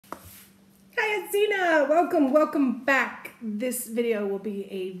it's Zena. Welcome back. This video will be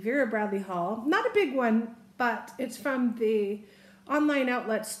a Vera Bradley haul. Not a big one, but it's from the online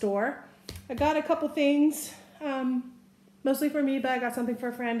outlet store. I got a couple things, mostly for me, but I got something for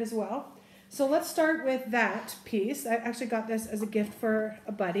a friend as well. So let's start with that piece. I actually got this as a gift for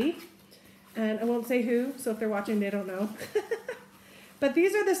a buddy, and I won't say who, so if they're watching, they don't know. But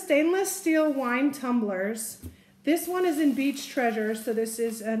these are the stainless steel wine tumblers. This one is in Beach Treasure, so this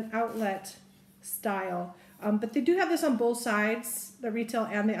is an outlet style. But they do have this on both sides, the retail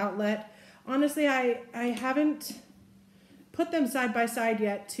and the outlet. Honestly, I haven't put them side by side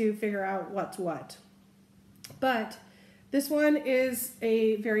yet to figure out what's what. But this one is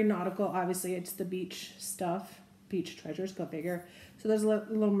a very nautical, obviously it's the beach stuff. Beach Treasures, go figure. So there's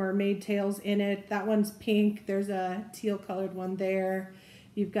little mermaid tails in it. That one's pink. There's a teal colored one there.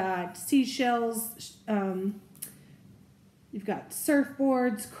 You've got seashells. You've got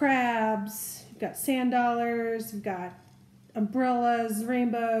surfboards, crabs. You've got sand dollars. You've got umbrellas,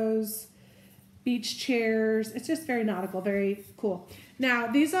 rainbows, beach chairs. It's just very nautical, very cool. Now,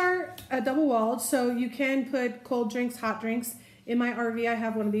 these are double-walled, so you can put cold drinks, hot drinks. In my RV, I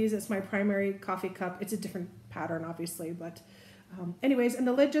have one of these. It's my primary coffee cup. It's a different pattern, obviously, but anyways, and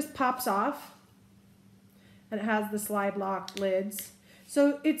the lid just pops off, and it has the slide lock lids.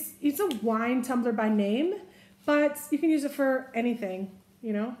 So it's a wine tumbler by name, but you can use it for anything,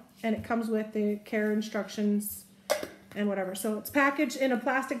 you know, and it comes with the care instructions and whatever. So it's packaged in a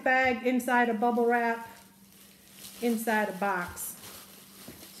plastic bag, inside a bubble wrap, inside a box.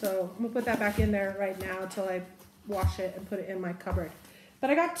 So I'm gonna put that back in there right now until I wash it and put it in my cupboard. But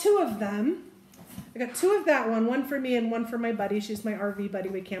I got two of them. I got two of that one for me and one for my buddy. She's my RV buddy.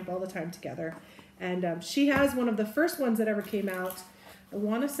 We camp all the time together. And she has one of the first ones that ever came out. I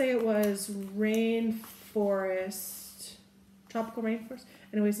want to say it was rainforest, tropical rainforest.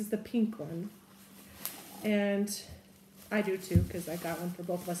 Anyways, it's the pink one. And I do too, because I got one for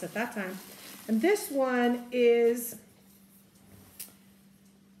both of us at that time. And this one is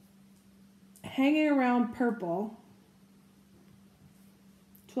hanging around purple.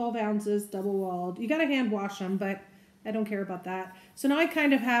 12 ounces, double walled. You gotta hand wash them, but I don't care about that. So now I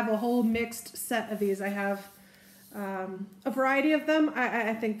kind of have a whole mixed set of these. I have a variety of them.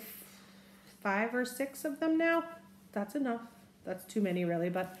 I think 5 or 6 of them now. That's enough. That's too many really,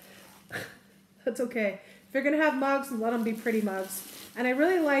 but that's okay. If you're gonna have mugs, let them be pretty mugs. And I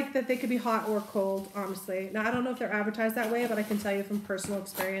really like that they could be hot or cold, honestly. Now I don't know if they're advertised that way, but I can tell you from personal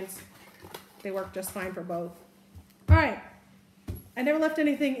experience, they work just fine for both. All right. I never left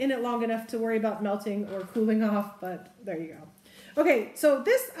anything in it long enough to worry about melting or cooling off, but there you go. Okay, so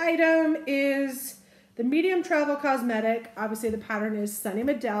this item is the medium travel cosmetic. Obviously the pattern is Sunny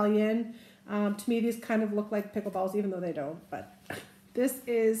Medallion. To me, these kind of look like pickleballs, even though they don't, but this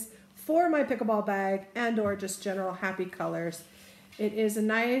is for my pickleball bag and or just general happy colors. It is a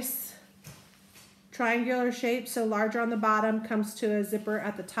nice triangular shape, so larger on the bottom, comes to a zipper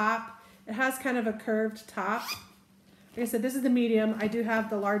at the top. It has kind of a curved top. Like I said, this is the medium. I do have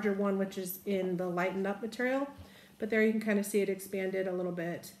the larger one, which is in the lightened up material, but there you can kind of see it expanded a little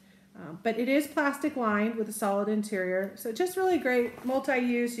bit. But it is plastic lined with a solid interior, so just really great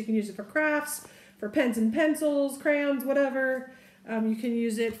multi-use. You can use it for crafts, for pens and pencils, crayons, whatever. You can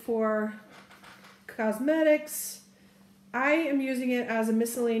use it for cosmetics. I am using it as a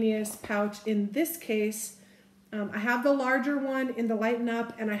miscellaneous pouch in this case. I have the larger one in the Lighten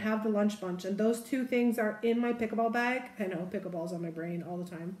Up, and I have the Lunch Bunch, and those two things are in my pickleball bag. I know, pickleball's on my brain all the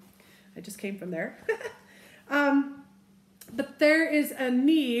time. I just came from there. But there is a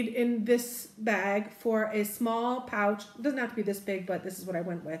need in this bag for a small pouch. It doesn't have to be this big, but this is what I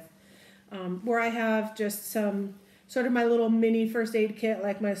went with. Where I have just some, sort of my little mini first aid kit,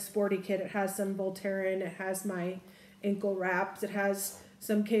 like my sporty kit. It has some Voltaren, it has my ankle wraps, it has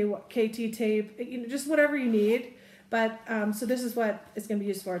some KT tape, you know, just whatever you need. But so this is what it's going to be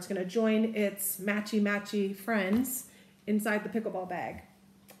used for. It's going to join its matchy friends inside the pickleball bag.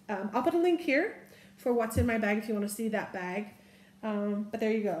 I'll put a link here for what's in my bag if you want to see that bag. But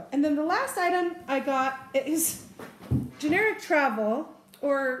there you go. And then the last item I got is generic travel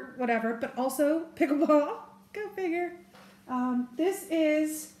or whatever, but also pickleball. Go figure. This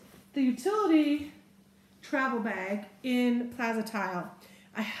is the utility travel bag in Plaza Tile.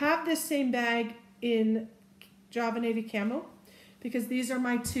 I have this same bag in Java Navy Camo because these are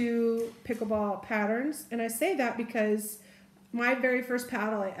my two pickleball patterns. And I say that because my very first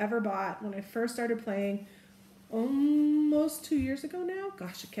paddle I ever bought when I first started playing almost 2 years ago now.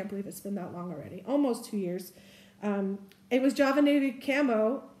 Gosh, I can't believe it's been that long already. Almost 2 years. It was Java Navy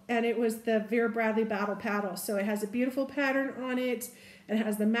Camo, and it was the Vera Bradley Battle Paddle. So it has a beautiful pattern on it. and it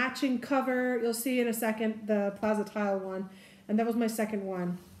has the matching cover. You'll see in a second the Plaza Tile one, and that was my second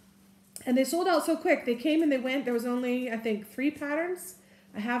one. And they sold out so quick. They came and they went. There was only, I think, 3 patterns.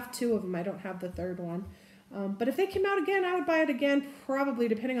 I have 2 of them. I don't have the third one. But if they came out again, I would buy it again, probably,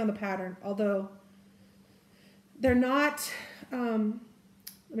 depending on the pattern. Although they're not, let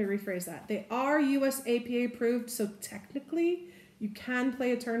me rephrase that. They are US APA approved, so technically you can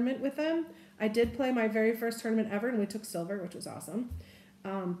play a tournament with them. I did play my very first tournament ever, and we took silver, which was awesome.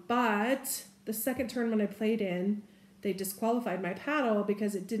 But the second tournament I played in, they disqualified my paddle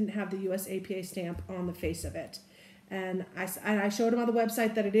because it didn't have the US APA stamp on the face of it. And I showed them on the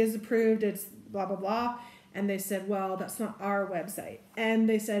website that it is approved, it's blah, blah, blah. And they said, well, that's not our website. And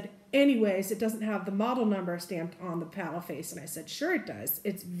they said, anyways, it doesn't have the model number stamped on the paddle face. And I said, sure it does.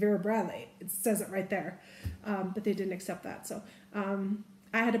 It's Vera Bradley. It says it right there. But they didn't accept that. So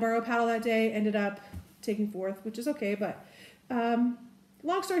I had to borrow a paddle that day, ended up taking 4th, which is okay. But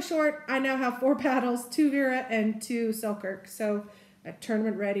long story short, I now have 4 paddles, 2 Vera and 2 Selkirk. So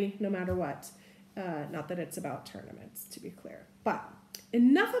tournament ready no matter what. Not that it's about tournaments, to be clear. But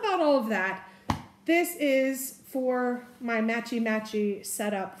enough about all of that. This is for my matchy-matchy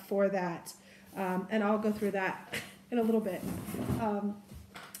setup for that. And I'll go through that in a little bit.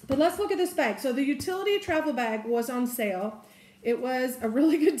 But let's look at this bag. So the utility travel bag was on sale. It was a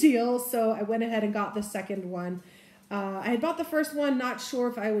really good deal, so I went ahead and got the second one. I had bought the first one, not sure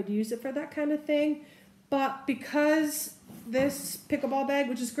if I would use it for that kind of thing. But because this pickleball bag,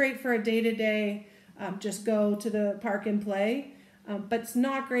 which is great for a day-to-day, just go to the park and play, but it's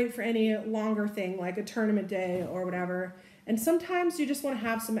not great for any longer thing like a tournament day or whatever. And sometimes you just want to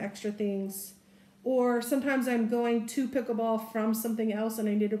have some extra things, or sometimes I'm going to pickleball from something else and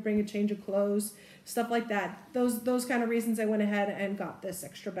I need to bring a change of clothes, stuff like that. Those kind of reasons I went ahead and got this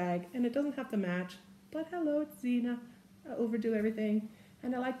extra bag. And it doesn't have to match, but hello, it's Zena. I overdo everything,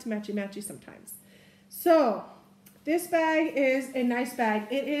 and I like to matchy-matchy sometimes. So this bag is a nice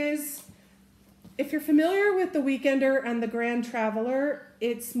bag. It is, if you're familiar with the Weekender and the Grand Traveler,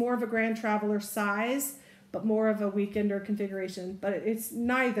 it's more of a Grand Traveler size, but more of a Weekender configuration. But it's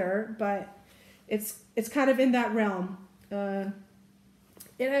neither, but it's kind of in that realm. It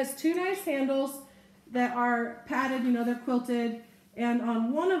has 2 nice handles that are padded, you know, they're quilted. And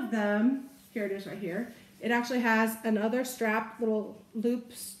on one of them, here it is right here, it actually has another strap, little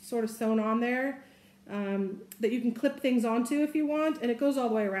loops sort of sewn on there. That you can clip things onto if you want, and it goes all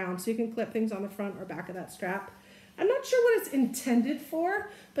the way around, so you can clip things on the front or back of that strap. I'm not sure what it's intended for,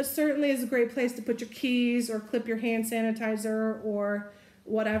 but certainly is a great place to put your keys or clip your hand sanitizer or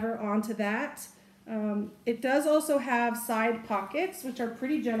whatever onto that. It does also have side pockets, which are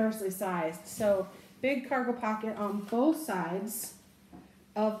pretty generously sized, so big cargo pocket on both sides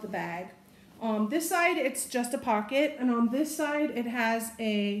of the bag. On this side, it's just a pocket, and on this side, it has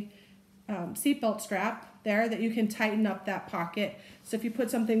a seatbelt strap there that you can tighten up that pocket. So if you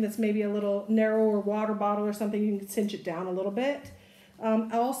put something that's maybe a little narrower, water bottle or something, you can cinch it down a little bit.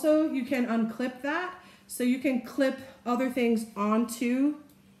 Also, you can unclip that, so you can clip other things onto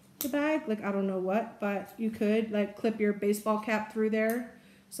the bag, like I don't know what, but you could like clip your baseball cap through there,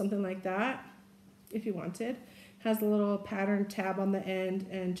 something like that, if you wanted. Has a little pattern tab on the end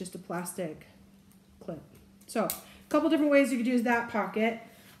and just a plastic clip. So a couple different ways you could use that pocket.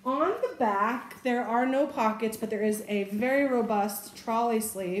 On the back, there are no pockets, but there is a very robust trolley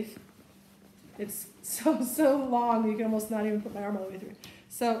sleeve. It's so long, you can almost not even put my arm all the way through.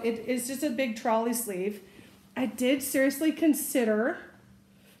 So it is just a big trolley sleeve. I did seriously consider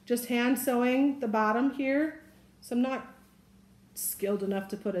just hand sewing the bottom here. So I'm not skilled enough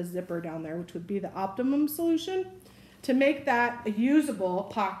to put a zipper down there, which would be the optimum solution, to make that a usable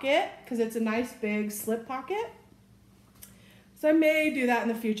pocket, because it's a nice big slip pocket. So I may do that in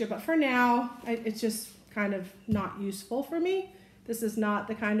the future, but for now, it's just kind of not useful for me. This is not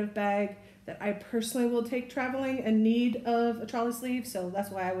the kind of bag that I personally will take traveling and need of a trolley sleeve, so that's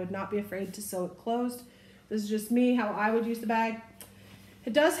why I would not be afraid to sew it closed. This is just me, how I would use the bag.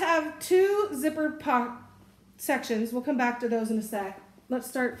 It does have 2 zipper sections. We'll come back to those in a sec. Let's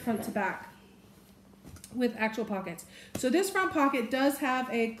start front to back with actual pockets. So this front pocket does have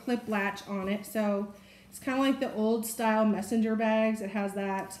a clip latch on it, so it's kind of like the old style messenger bags. It has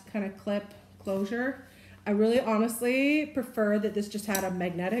that kind of clip closure. I really honestly prefer that this just had a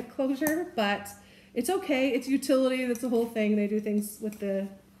magnetic closure, but it's okay. It's utility. That's the whole thing. They do things with the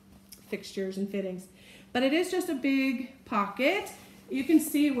fixtures and fittings. But it is just a big pocket. You can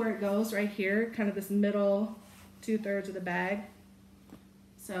see where it goes right here, kind of this middle 2/3 of the bag.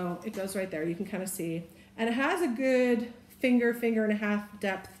 So it goes right there. You can kind of see. And it has a good finger and a half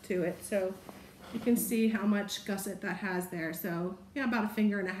depth to it. So You can see how much gusset that has there. So yeah, about 1.5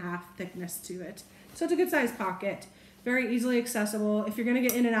 finger thickness to it. So it's a good sized pocket, very easily accessible. If you're gonna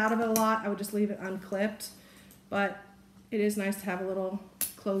get in and out of it a lot, I would just leave it unclipped, but it is nice to have a little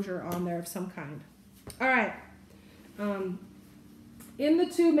closure on there of some kind. All right, in the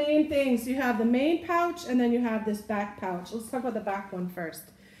two main things, you have the main pouch and then you have this back pouch. Let's talk about the back one first.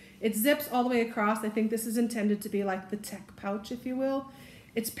 It zips all the way across. I think this is intended to be like the tech pouch, if you will.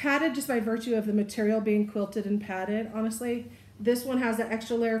 It's padded just by virtue of the material being quilted and padded, honestly. This one has an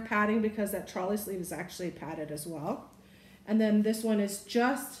extra layer of padding because that trolley sleeve is actually padded as well. And then this one is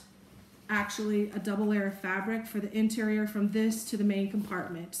just actually a double layer of fabric for the interior from this to the main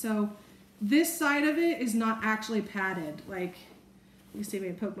compartment. So this side of it is not actually padded. Like, you see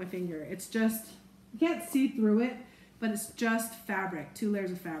me poke my finger. It's just, you can't see through it, but it's just fabric, 2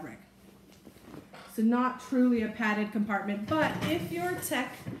 layers of fabric. So not truly a padded compartment, but if your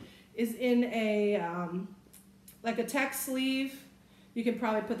tech is in a, like a tech sleeve, you can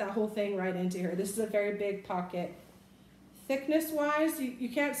probably put that whole thing right into here. This is a very big pocket. Thickness wise, you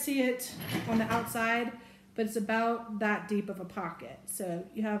can't see it on the outside, but it's about that deep of a pocket. So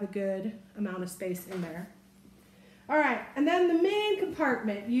you have a good amount of space in there. All right, and then the main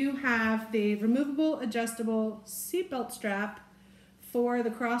compartment, you have the removable adjustable seatbelt strap for the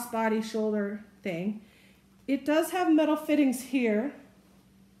crossbody shoulder thing. It does have metal fittings here,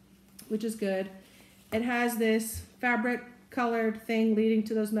 which is good. It has this fabric colored thing leading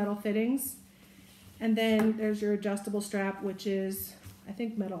to those metal fittings. And then there's your adjustable strap, which is, I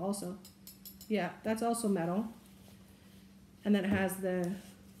think, metal also. Yeah, that's also metal. And then it has the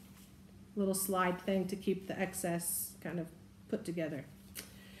little slide thing to keep the excess kind of put together.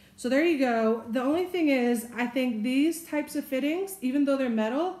 So there you go. The only thing is, I think these types of fittings, even though they're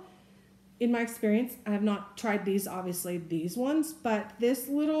metal, in my experience, I have not tried these, obviously, these ones, but this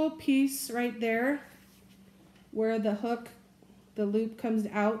little piece right there, where the hook, the loop comes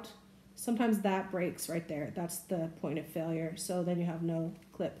out, sometimes that breaks right there. That's the point of failure. So then you have no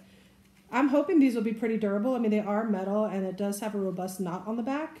clip. I'm hoping these will be pretty durable. I mean, they are metal and it does have a robust knot on the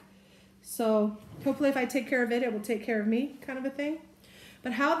back. So hopefully if I take care of it, it will take care of me, kind of a thing.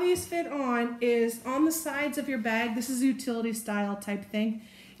 But how these fit on is on the sides of your bag. This is a utility style type thing.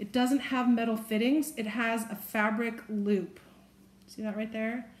 It doesn't have metal fittings. It has a fabric loop. See that right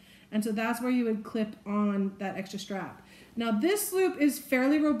there? And so that's where you would clip on that extra strap. Now this loop is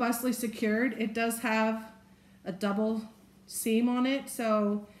fairly robustly secured. It does have a double seam on it,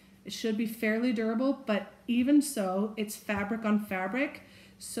 so it should be fairly durable, but even so, it's fabric on fabric.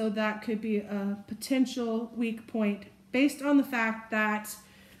 So that could be a potential weak point based on the fact that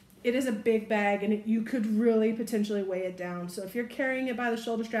it is a big bag and you could really potentially weigh it down. So if you're carrying it by the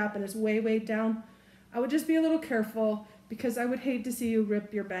shoulder strap and it's way weighed down, I would just be a little careful because I would hate to see you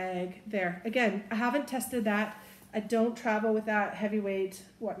rip your bag there. Again, I haven't tested that. I don't travel with that heavyweight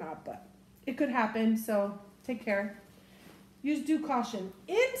whatnot, but it could happen, so take care. Use due caution.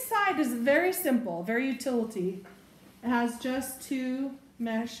 Inside is very simple, very utility. It has just 2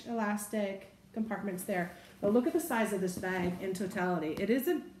 mesh elastic compartments there. But look at the size of this bag in totality. It is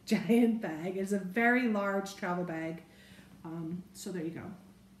a giant bag. It's a very large travel bag. So there you go.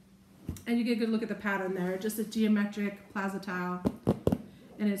 And you get a good look at the pattern there. Just a geometric Plaza Tile.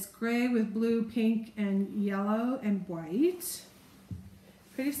 And it's gray with blue, pink, and yellow, and white.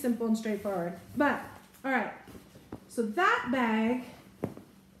 Pretty simple and straightforward. But, all right. So that bag,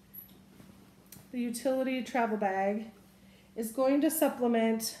 the utility travel bag, is going to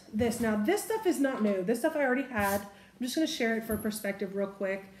supplement this. Now, this stuff is not new. This stuff I already had. I'm just going to share it for perspective real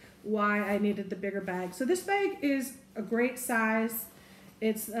quick, why I needed the bigger bag. So this bag is a great size.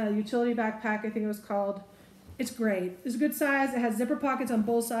 It's a utility backpack, I think it was called. It's great. It's a good size. It has zipper pockets on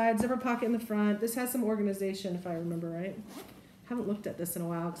both sides, zipper pocket in the front. This has some organization, if I remember right. I haven't looked at this in a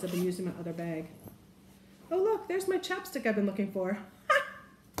while because I've been using my other bag. Oh, look, there's my chapstick I've been looking for.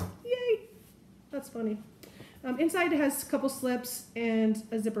 Yay! That's funny. Inside it has a couple slips and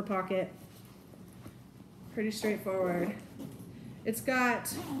a zipper pocket. Pretty straightforward. It's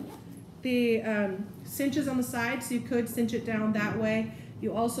got the cinches on the side, so you could cinch it down that way.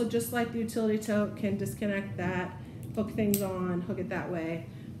 You also, just like the utility tote, can disconnect that, hook things on, hook it that way.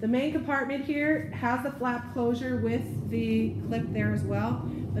 The main compartment here has the flap closure with the clip there as well,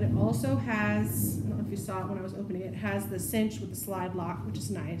 but it also has, I don't know if you saw it when I was opening it, it has the cinch with the slide lock, which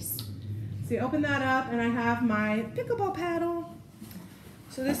is nice. So you open that up and I have my pickleball paddle.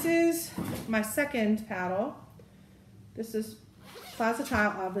 So this is my second paddle. This is Plaza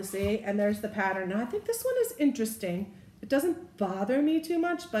Tile, obviously, and there's the pattern. Now I think this one is interesting. It doesn't bother me too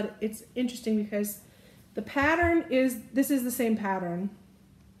much, but it's interesting because the pattern is, this is the same pattern.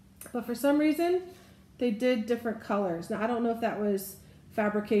 But for some reason, they did different colors. Now, I don't know if that was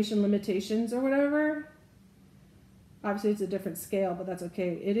fabrication limitations or whatever. Obviously, it's a different scale, but that's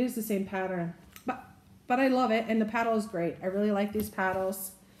okay. It is the same pattern. But I love it, and the paddle is great. I really like these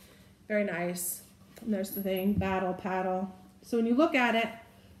paddles. Very nice. And there's the thing, battle paddle. So when you look at it,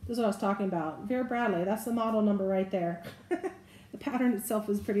 this is what I was talking about. Vera Bradley, that's the model number right there. The pattern itself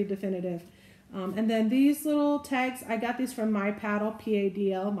is pretty definitive. And then these little tags, I got these from My Paddle,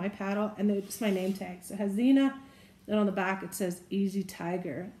 P-A-D-L, My Paddle, and they're just my name tags. So it has Xena, and on the back it says Easy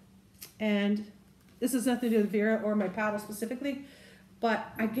Tiger. And this has nothing to do with Vera or My Paddle specifically,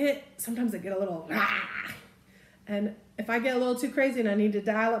 but sometimes I get a little, and if I get a little too crazy and I need to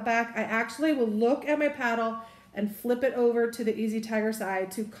dial it back, I actually will look at my paddle and flip it over to the Easy Tiger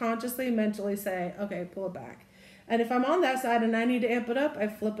side to consciously, mentally say, okay, pull it back. And if I'm on that side and I need to amp it up, I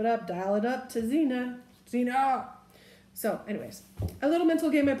flip it up, dial it up to Xena. So anyways, a little mental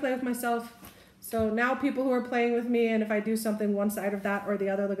game I play with myself. So now people who are playing with me, and if I do something one side of that or the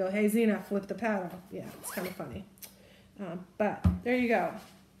other, they'll go, hey, Xena, flip the paddle. Yeah, it's kind of funny. But there you go.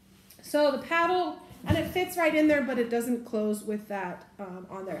 So the paddle, and it fits right in there, but it doesn't close with that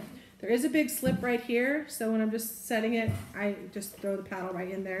on there. There is a big slip right here, so when I'm just setting it, I just throw the paddle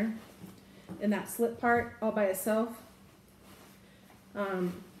right in there, in that slip part all by itself.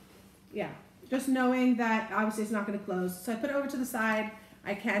 Yeah, just knowing that obviously it's not going to close. So I put it over to the side.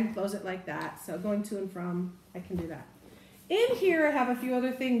 I can close it like that. So going to and from, I can do that. In here, I have a few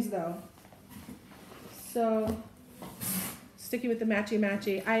other things though. So sticking with the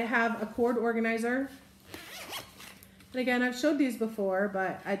matchy-matchy, I have a cord organizer. And again, I've showed these before,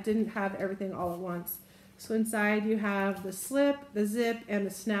 but I didn't have everything all at once. So inside you have the slip, the zip, and the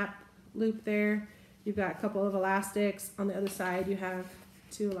snap loop there. You've got a couple of elastics. On the other side, you have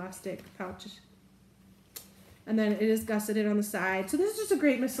 2 elastic pouches. And then it is gusseted on the side. So this is just a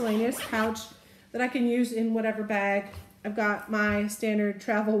great miscellaneous pouch that I can use in whatever bag. I've got my standard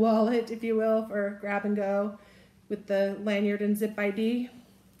travel wallet, if you will, for grab and go with the lanyard and zip ID.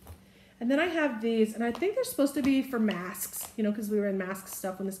 And then I have these, and I think they're supposed to be for masks, you know, because we were in mask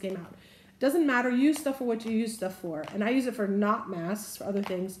stuff when this came out. Doesn't matter, use stuff for what you use stuff for. And I use it for not masks, for other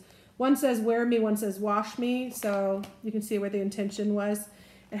things. One says wear me, one says wash me, so you can see where the intention was.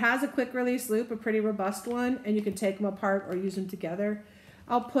 It has a quick release loop, a pretty robust one, and you can take them apart or use them together.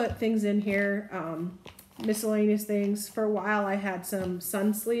 I'll put things in here, miscellaneous things. For a while I had some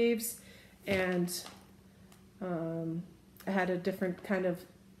sun sleeves, and I had a different kind of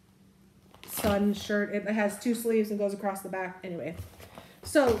sun shirt. It has 2 sleeves and goes across the back. Anyway,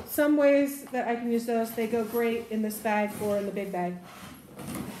 so some ways that I can use those. They go great in this bag or in the big bag.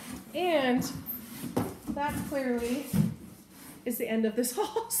 And that clearly is the end of this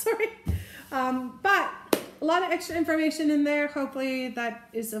haul. Sorry. But a lot of extra information in there. Hopefully that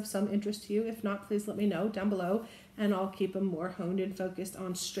is of some interest to you. If not, please let me know down below, and I'll keep them more honed and focused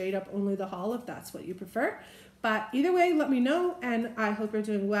on straight up only the haul if that's what you prefer. But either way, let me know, and I hope you're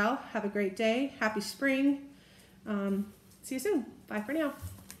doing well. Have a great day. Happy spring. See you soon. Bye for now.